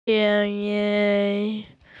Yeah, yeah.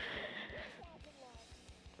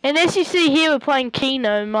 And as you see here, we're playing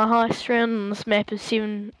Kino. My highest round on this map is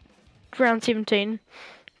round 17.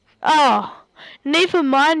 Oh, never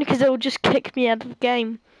mind, because it will just kick me out of the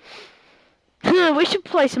game. We should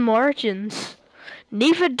play some Origins.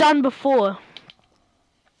 Never done before.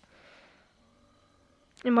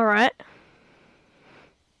 Am I right?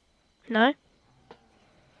 No?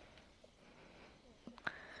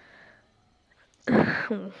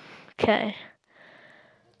 Okay.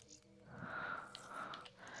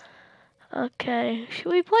 Okay.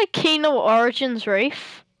 Should we play Kino Origins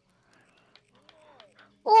Reef?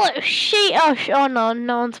 Oh, sheet. Oh no,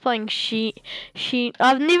 no one's playing sheet.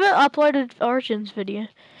 I've never uploaded Origins video.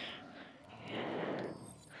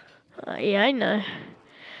 Yeah, I know.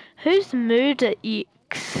 Who's Murder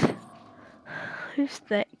X? Who's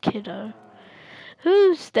that kiddo?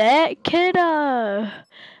 Who's that kiddo?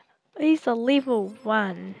 He's a level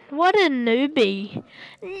 1. What a newbie.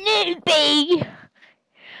 Newbie!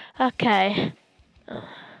 Okay.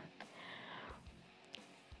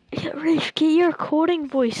 Reef, get your recording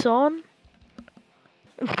voice on.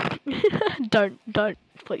 Don't.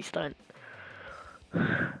 Please don't.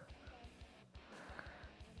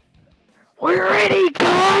 We're ready,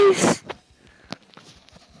 guys!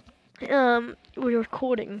 We're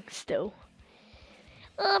recording still.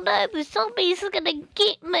 Oh no, the zombies are gonna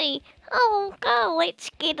get me. Oh god,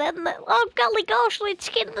 let's get in the... Oh golly gosh, let's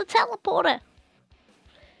get in the teleporter.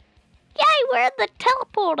 Yay, we're in the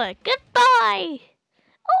teleporter. Goodbye.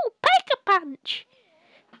 Oh, Pack-a-Punch.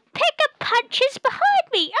 Pack-a-Punch is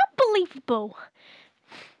behind me. Unbelievable.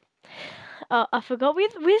 Oh, I forgot.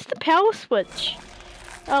 Where's the power switch?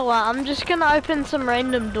 Oh well, I'm just gonna open some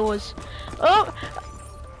random doors. Oh!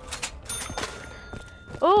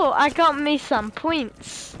 Oh, I got me some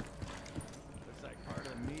points.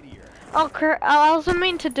 Oh, I wasn't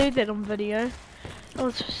meant to do that on video. It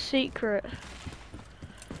was a secret.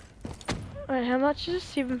 Wait, how much is it?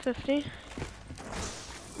 750?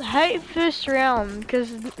 I hate first round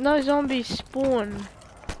because no zombies spawn.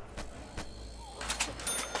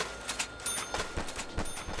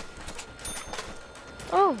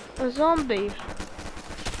 Oh, a zombie.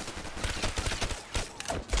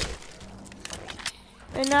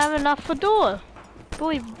 And I have enough for door.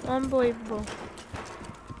 Unbelievable.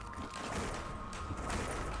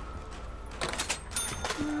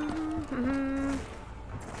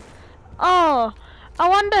 Oh, I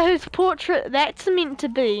wonder whose portrait that's meant to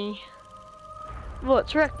be. Well,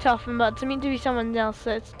 it's Rick Tuffin, but it's meant to be someone else.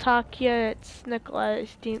 So it's Takia, it's Nikolai,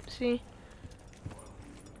 it's Dempsey.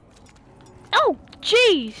 Oh,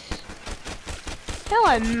 jeez!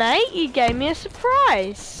 Hello, mate. You gave me a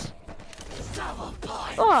surprise.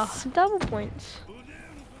 Oh, double points.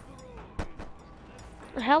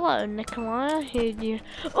 Hello, Nikolai. I heard you.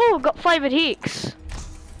 Oh, got flavoured Hex.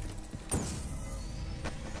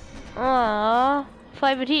 Ah,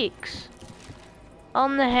 flavoured Hex.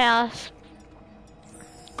 On the house.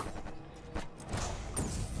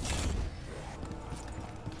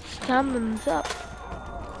 Someone's up.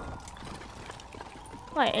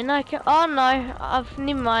 Wait, and I can. Oh no,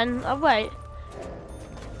 never mind. Oh wait,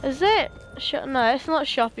 is that? No, it's not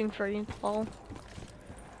shopping free. Lol.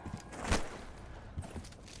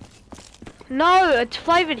 No, it's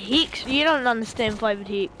flavoured Hex. You don't understand flavoured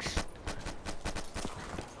Hex.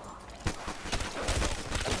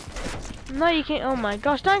 No, you can't. Oh my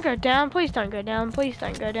gosh, don't go down. Please don't go down. Please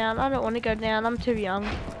don't go down. I don't want to go down. I'm too young.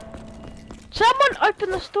 Someone open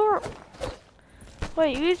the store.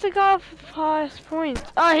 Wait, who's the guy with the highest points?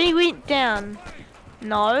 Oh, he went down.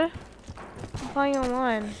 No. I'm playing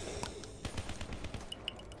online.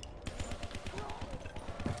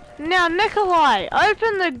 Now, Nikolai,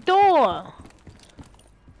 open the door.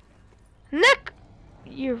 Nick!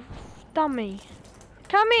 You dummy.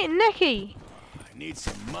 Come here, Nicky. I need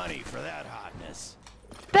some money for that hotness.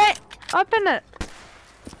 Open it.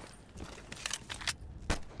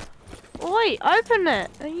 Wait, open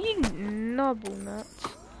it. You nobble nuts.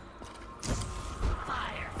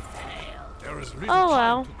 There is Oh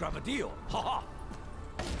well. to grab a deal. Ha ha.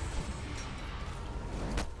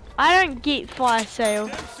 I don't get fire sale.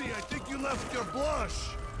 Dempsey, I think you left your blush.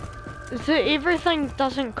 Is it everything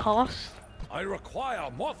doesn't cost? I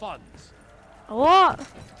require more funds. What?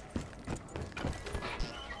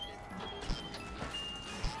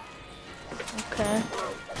 Okay.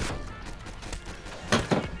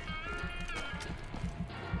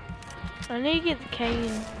 I need to get the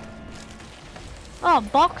cane. Oh,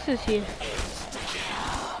 boxes here.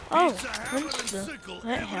 Oh, Winston.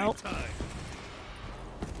 That helped.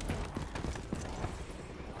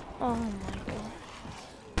 Oh my god.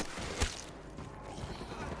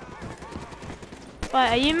 Wait,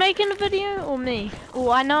 are you making a video or me?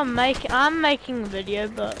 Oh, I know I'm making a video,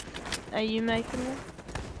 but are you making it?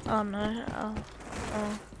 Oh no. Oh.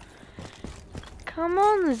 Come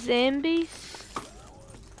on, zombies.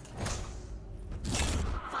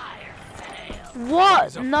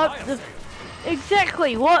 What? No,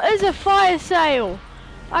 exactly. What is a fire sale?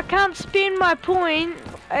 I can't spend my point.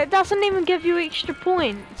 It doesn't even give you extra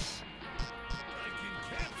points. I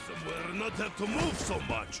can camp somewhere and not have to move so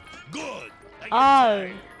much. Good. Oh.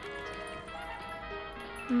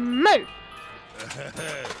 Move.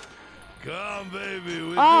 Come, baby.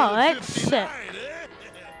 We're Oh, doing that's 59, sick. eh?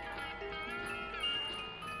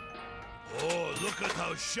 Oh, look at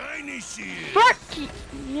how shiny she is. Fuck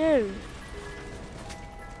you.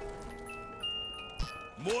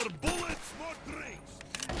 More bullets, more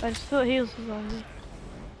drinks. I just thought he was a zombie.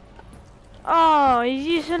 Oh, he's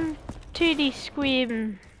using 2D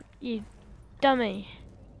squib, you dummy.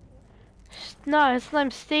 No, his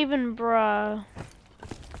name's Steven, bro.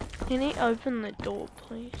 Can he open the door,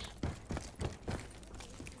 please?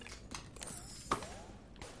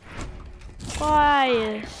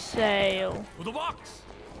 Fire sale. With the box.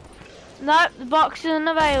 Nope, the box isn't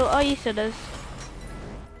available. Oh, yes it is.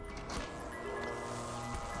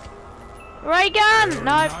 Ray gun!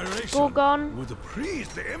 Nope, all gone. With the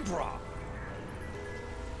priest, the emperor.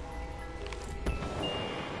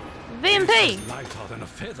 VMP! Lighter than a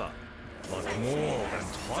feather, but more than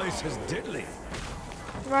twice as deadly.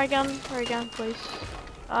 Ray gun, please.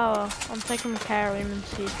 Oh, I'm taking carry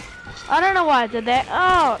instead. I don't know why I did that.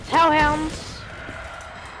 Oh, it's hellhounds.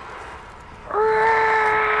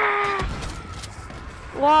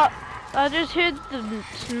 What? I just heard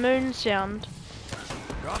the moon sound.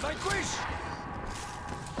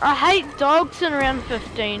 I hate dogs in round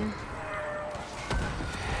 15.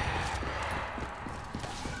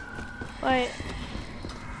 Wait.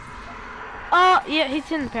 Oh, yeah,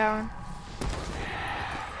 he's in power.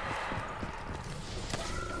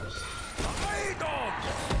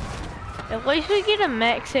 At least we get a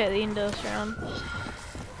max at the end of this round.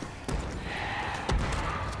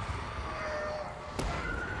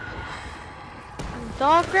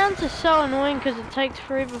 Dog rounds are so annoying because it takes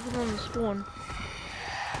forever for them to spawn.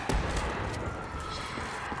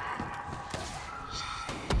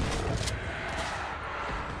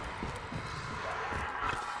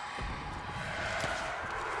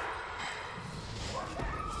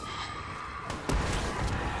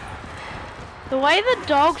 The way the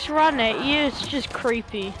dogs run at you is just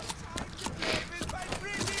creepy.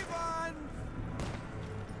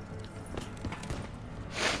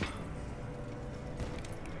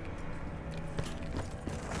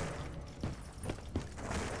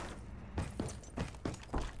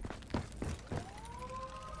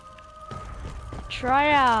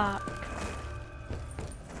 Triarch.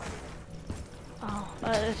 Oh,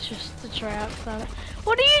 it's just the Triarch side.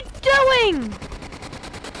 What are you doing?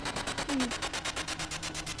 You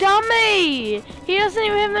dummy! He doesn't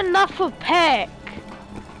even have enough for pack.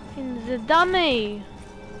 He's a dummy.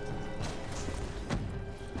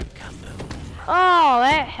 Oh,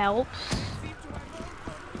 that helps.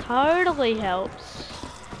 Totally helps.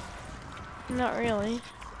 Not really.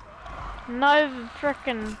 No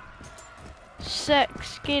frickin'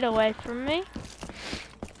 six, get away from me.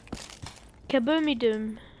 Kaboomy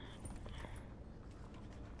doom.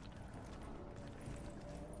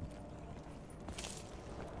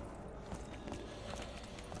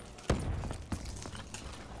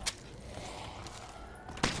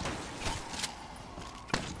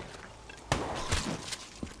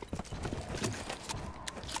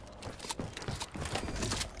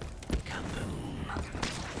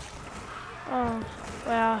 Oh,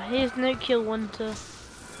 wow, here's nuclear winter.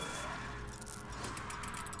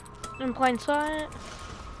 In plain sight.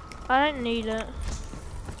 I don't need it.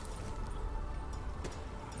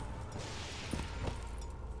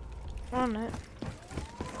 On it.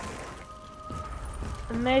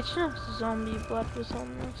 Imagine if zombie blood was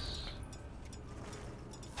on this.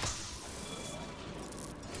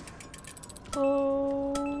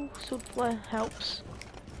 Oh, supply helps.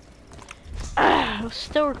 I'm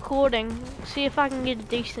still recording. See if I can get a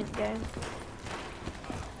decent game.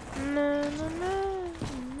 No.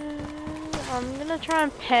 I'm gonna try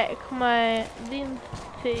and pack my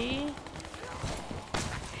VMP.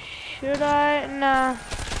 Should I? Nah.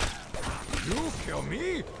 You kill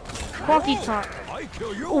me? Clocky time. I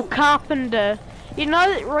kill you. Oh, Carpenter. You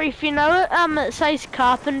know, Reef, you know it says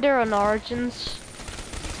Carpenter on Origins?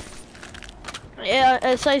 Yeah,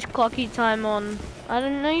 it says clocky time on. I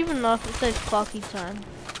don't even know if it says clocky time.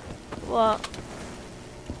 What?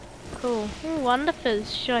 Cool. Ooh, Wonder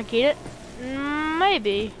Fizz. Should I get it?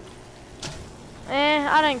 Maybe.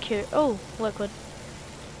 I don't care. Oh, liquid.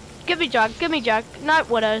 Give me jug, give me jug. No,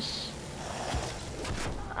 widows.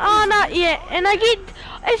 Oh no, yeah, and I get,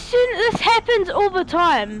 as soon, this happens all the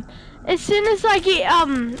time. As soon as I get,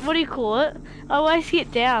 what do you call it? I always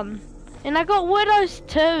get down. And I got widows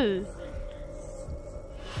too.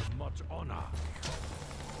 Much honor.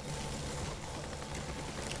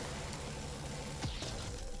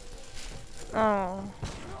 Oh.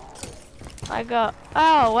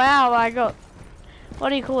 Oh wow, I got, what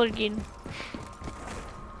do you call it again?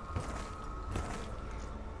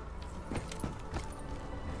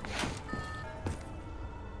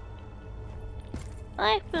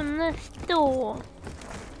 Open this door.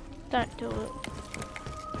 Don't do it.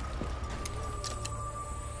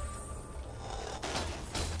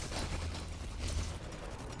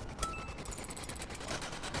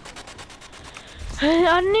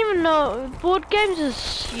 I didn't even know, board games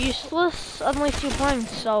is useless unless you're playing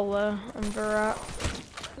solo and Barat.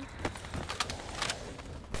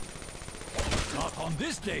 Not on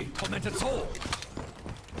this day, tormented soul.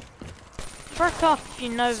 Frick off, you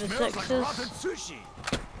know the Smells sixes. like rotten sushi.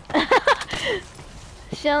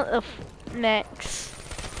 Sound of Max.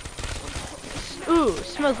 Ooh,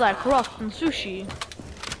 smells like rotten sushi.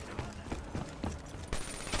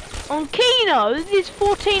 On Kino, there's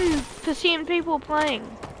 14% people playing.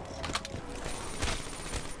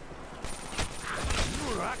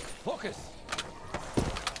 Murak, focus.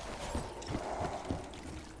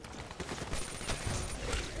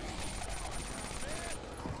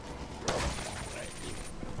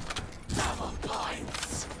 Double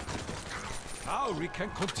points. Now we can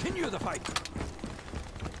continue the fight.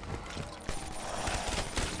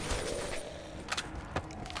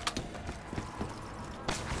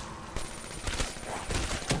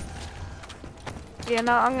 Yeah,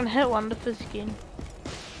 no, I'm gonna hit one with this again.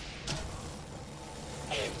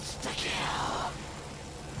 Insta-kill.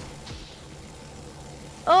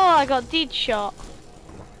 Oh, I got dead shot.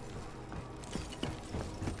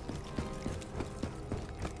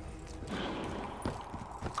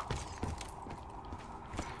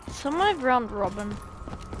 Someone have round robin.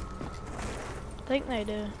 I think they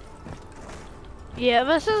do. Yeah,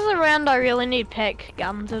 this is a round I really need pack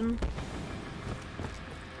guns in.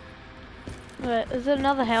 Wait, is it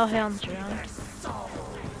another Hellhounds round?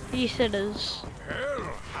 Yes it is. Hell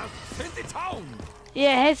has sent the town.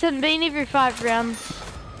 Yeah, it hasn't been every 5 rounds.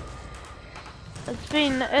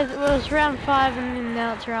 It was round 5 and then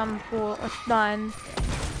now it's round 4, it's 9.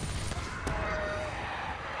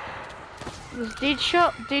 This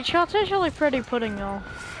dead shot's actually pretty putting off.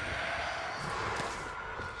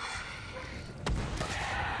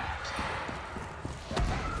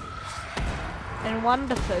 And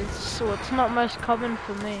Wonder Fizz, so it's not most common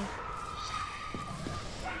for me.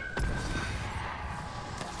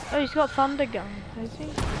 Oh, he's got Thunder Gun, has he?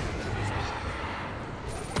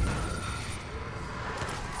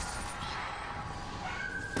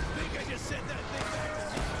 Think I just said that thing back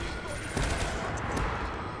to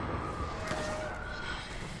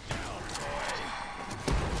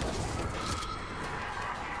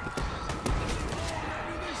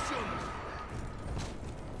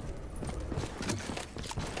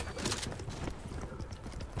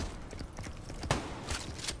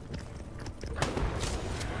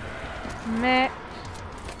Meh.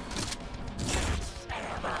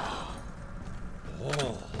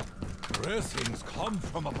 Oh, blessings come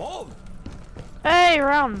from above. Hey,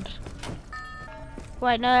 round.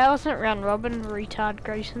 Wait, no, that wasn't round robin, retard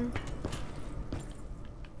Grayson.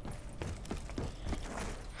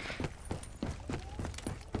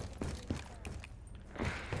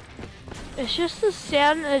 It's just the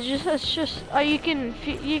sound, it's just, oh, you can,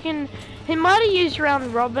 he might have used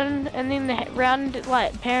round robin and then the round,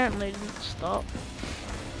 like, apparently didn't stop.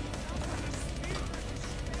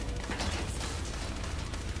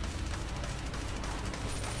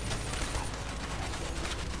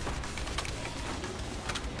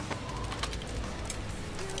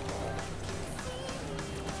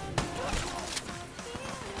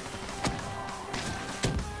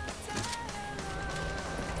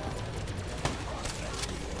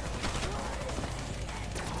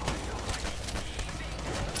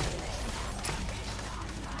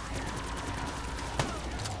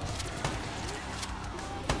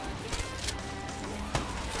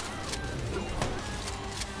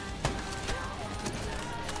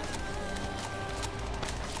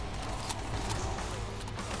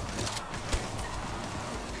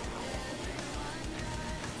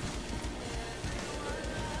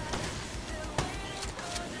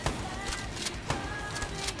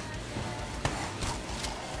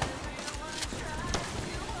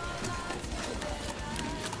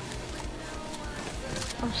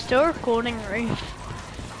 I'm still recording, Reef.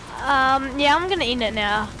 Yeah, I'm gonna end it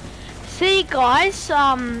now. See, guys,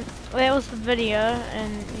 that was the video,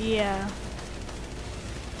 and yeah.